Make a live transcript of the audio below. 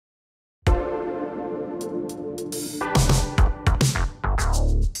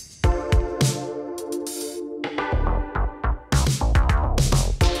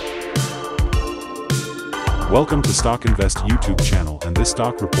Welcome to StockInvest YouTube channel and this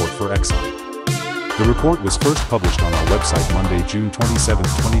stock report for Exxon. The report was first published on our website Monday, June 27,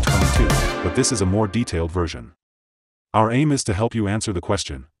 2022, but this is a more detailed version. Our aim is to help you answer the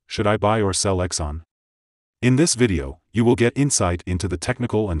question, should I buy or sell Exxon? In this video, you will get insight into the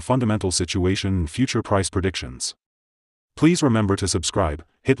technical and fundamental situation and future price predictions. Please remember to subscribe,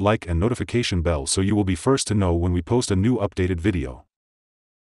 hit like and notification bell so you will be first to know when we post a new updated video.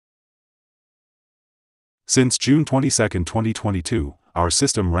 Since June 22, 2022, our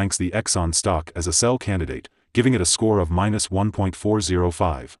system ranks the Exxon stock as a sell candidate, giving it a score of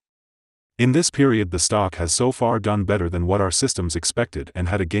 -1.405. In this period the stock has so far done better than what our systems expected and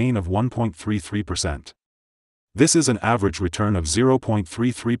had a gain of 1.33%. This is an average return of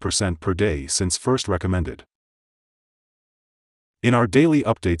 0.33% per day since first recommended. In our daily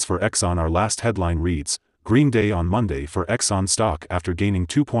updates for Exxon, our last headline reads, Green Day on Monday for Exxon stock after gaining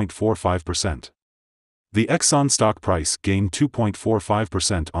 2.45%. The Exxon stock price gained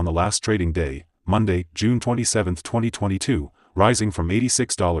 2.45% on the last trading day, Monday, June 27, 2022, rising from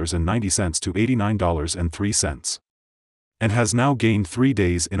 $86.90 to $89.03. And has now gained 3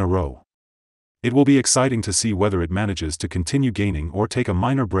 days in a row. It will be exciting to see whether it manages to continue gaining or take a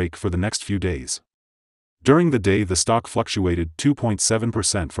minor break for the next few days. During the day the stock fluctuated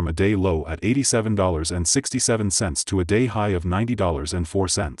 2.7% from a day low at $87.67 to a day high of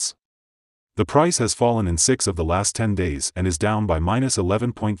 $90.04. The price has fallen in 6 of the last 10 days and is down by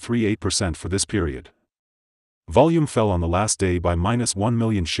 -11.38% for this period. Volume fell on the last day by -1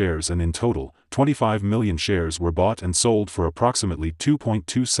 million shares and in total, 25 million shares were bought and sold for approximately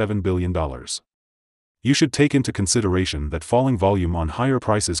 $2.27 billion. You should take into consideration that falling volume on higher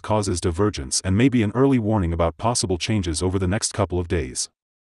prices causes divergence and may be an early warning about possible changes over the next couple of days.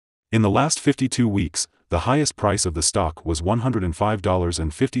 In the last 52 weeks, the highest price of the stock was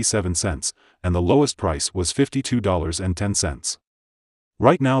 $105.57, and the lowest price was $52.10.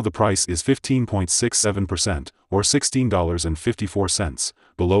 Right now the price is 15.67%, or $16.54,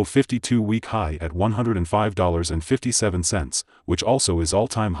 below 52-week high at $105.57, which also is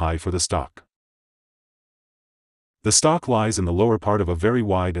all-time high for the stock. The stock lies in the lower part of a very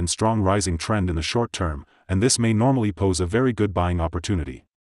wide and strong rising trend in the short term, and this may normally pose a very good buying opportunity.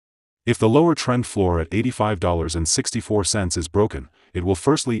 If the lower trend floor at $85.64 is broken, it will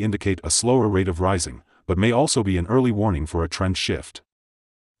firstly indicate a slower rate of rising, but may also be an early warning for a trend shift.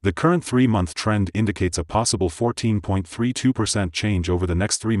 The current 3-month trend indicates a possible 14.32% change over the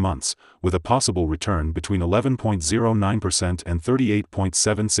next 3 months, with a possible return between 11.09% and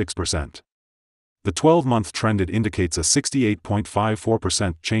 38.76%. The 12-month trend indicates a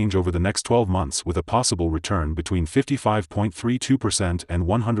 68.54% change over the next 12 months with a possible return between 55.32% and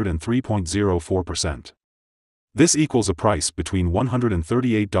 103.04%. This equals a price between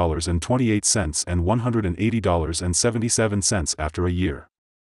 $138.28 and $180.77 after a year.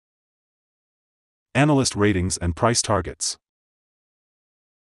 Analyst ratings and price targets.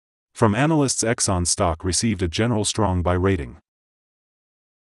 From analysts, Exxon stock received a general strong buy rating.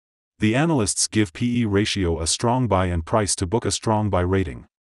 The analysts give PE ratio a strong buy and price to book a strong buy rating.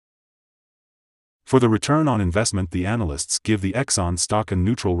 For the return on investment, the analysts give the Exxon stock a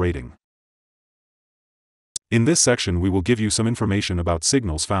neutral rating. In this section we will give you some information about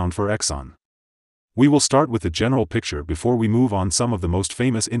signals found for Exxon. We will start with the general picture before we move on some of the most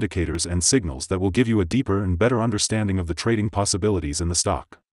famous indicators and signals that will give you a deeper and better understanding of the trading possibilities in the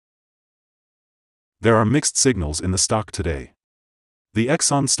stock. There are mixed signals in the stock today. The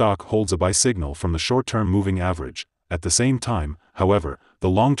Exxon stock holds a buy signal from the short-term moving average. At the same time, however, the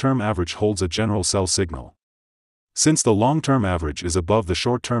long-term average holds a general sell signal. Since the long-term average is above the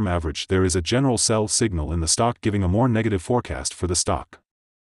short-term average, there is a general sell signal in the stock giving a more negative forecast for the stock.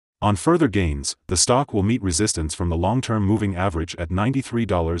 On further gains, the stock will meet resistance from the long-term moving average at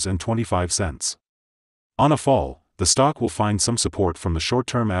 $93.25. On a fall, the stock will find some support from the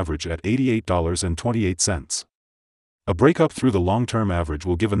short-term average at $88.28. A breakup through the long-term average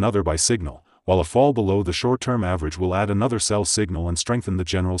will give another buy signal, while a fall below the short-term average will add another sell signal and strengthen the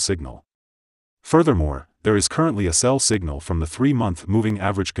general signal. Furthermore, there is currently a sell signal from the 3-month moving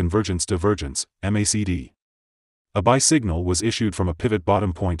average convergence divergence, MACD. A buy signal was issued from a pivot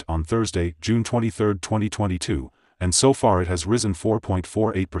bottom point on Thursday, June 23, 2022, and so far it has risen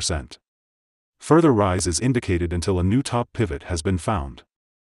 4.48%. Further rise is indicated until a new top pivot has been found.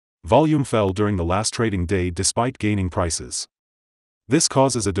 Volume fell during the last trading day despite gaining prices. This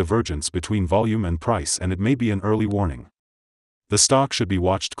causes a divergence between volume and price and it may be an early warning. The stock should be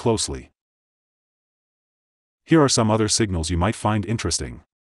watched closely. Here are some other signals you might find interesting.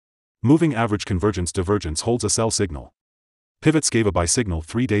 Moving average convergence divergence holds a sell signal. Pivots gave a buy signal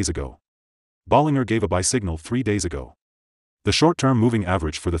 3 days ago. Bollinger gave a buy signal 3 days ago. The short-term moving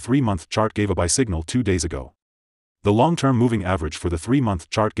average for the 3-month chart gave a buy signal 2 days ago. The long-term moving average for the 3-month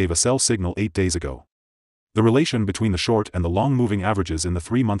chart gave a sell signal 8 days ago. The relation between the short and the long moving averages in the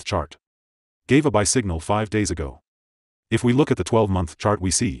 3-month chart gave a buy signal 5 days ago. If we look at the 12-month chart,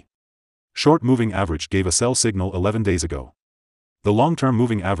 we see short moving average gave a sell signal 11 days ago. The long-term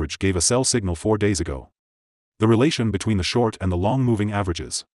moving average gave a sell signal 4 days ago. The relation between the short and the long moving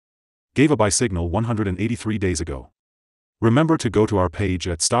averages gave a buy signal 183 days ago. Remember to go to our page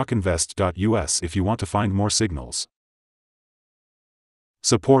at StockInvest.us if you want to find more signals.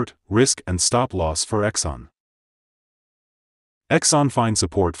 Support, risk and stop loss for Exxon. Exxon finds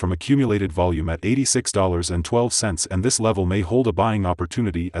support from accumulated volume at $86.12, and this level may hold a buying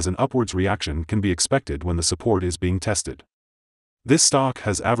opportunity as an upwards reaction can be expected when the support is being tested. This stock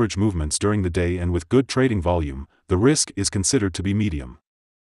has average movements during the day, and with good trading volume, the risk is considered to be medium.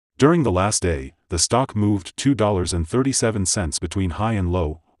 During the last day, the stock moved $2.37 between high and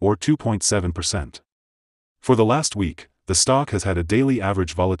low, or 2.7%. For the last week, the stock has had a daily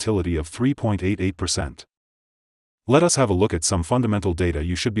average volatility of 3.88%. Let us have a look at some fundamental data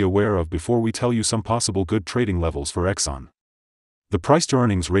you should be aware of before we tell you some possible good trading levels for Exxon. The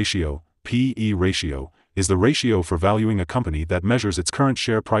price-to-earnings ratio, PE ratio, is the ratio for valuing a company that measures its current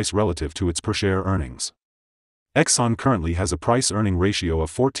share price relative to its per-share earnings. Exxon currently has a price-earning ratio of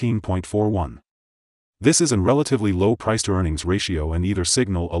 14.41. This is a relatively low price-to-earnings ratio and either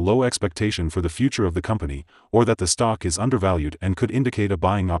signal a low expectation for the future of the company, or that the stock is undervalued and could indicate a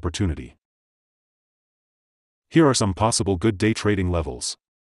buying opportunity. Here are some possible good day trading levels.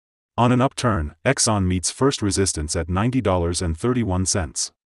 On an upturn, Exxon meets first resistance at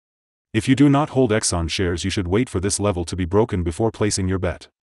 $90.31. If you do not hold Exxon shares, you should wait for this level to be broken before placing your bet.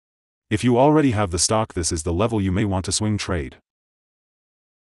 If you already have the stock, this is the level you may want to swing trade.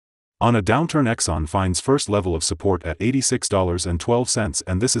 On a downturn, Exxon finds first level of support at $86.12,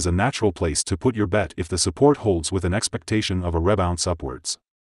 and this is a natural place to put your bet if the support holds with an expectation of a rebound upwards.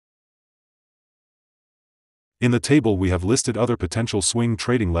 In the table we have listed other potential swing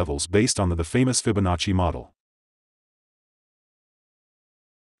trading levels based on the famous Fibonacci model.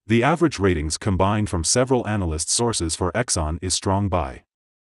 The average ratings combined from several analyst sources for Exxon is strong buy.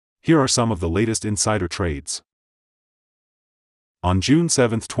 Here are some of the latest insider trades. On June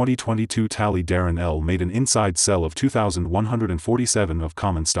 7, 2022, Tally Darren L. made an inside sell of 2,147 of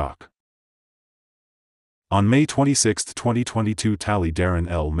common stock. On May 26, 2022, Tally Darren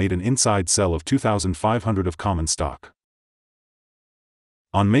L. made an inside sell of 2,500 of common stock.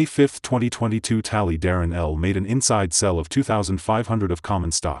 On May 5, 2022, Tally Darren L. made an inside sell of 2,500 of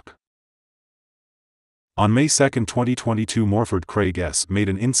common stock. On May 2, 2022, Morford Craig S. made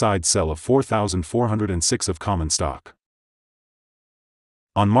an inside sell of 4,406 of common stock.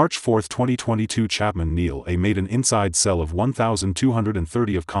 On March 4, 2022, Chapman Neal A. made an inside sell of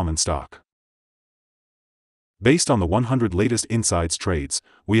 1,230 of common stock. Based on the 100 latest insides trades,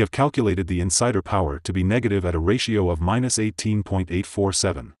 we have calculated the insider power to be negative at a ratio of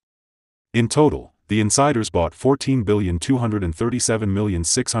 -18.847. In total, the insiders bought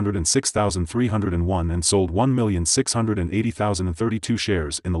 14,237,606,301 and sold 1,680,032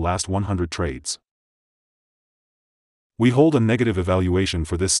 shares in the last 100 trades. We hold a negative evaluation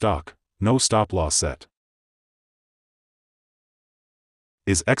for this stock, no stop loss set.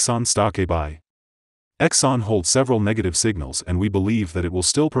 Is Exxon stock a buy? Exxon holds several negative signals, and we believe that it will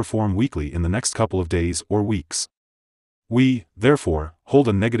still perform weakly in the next couple of days or weeks. We, therefore, hold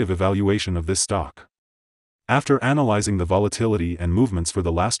a negative evaluation of this stock. After analyzing the volatility and movements for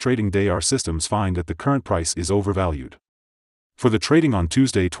the last trading day, our systems find that the current price is overvalued. For the trading on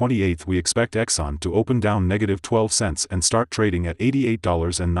Tuesday 28th, we expect Exxon to open down -12 and start trading at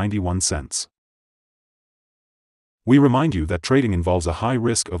 $88.91. We remind you that trading involves a high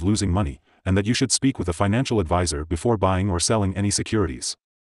risk of losing money, and that you should speak with a financial advisor before buying or selling any securities.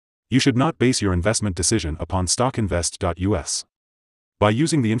 You should not base your investment decision upon StockInvest.us. By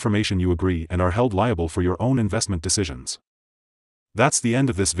using the information you agree and are held liable for your own investment decisions. That's the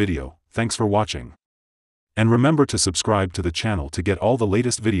end of this video. Thanks for watching. And remember to subscribe to the channel to get all the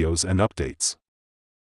latest videos and updates.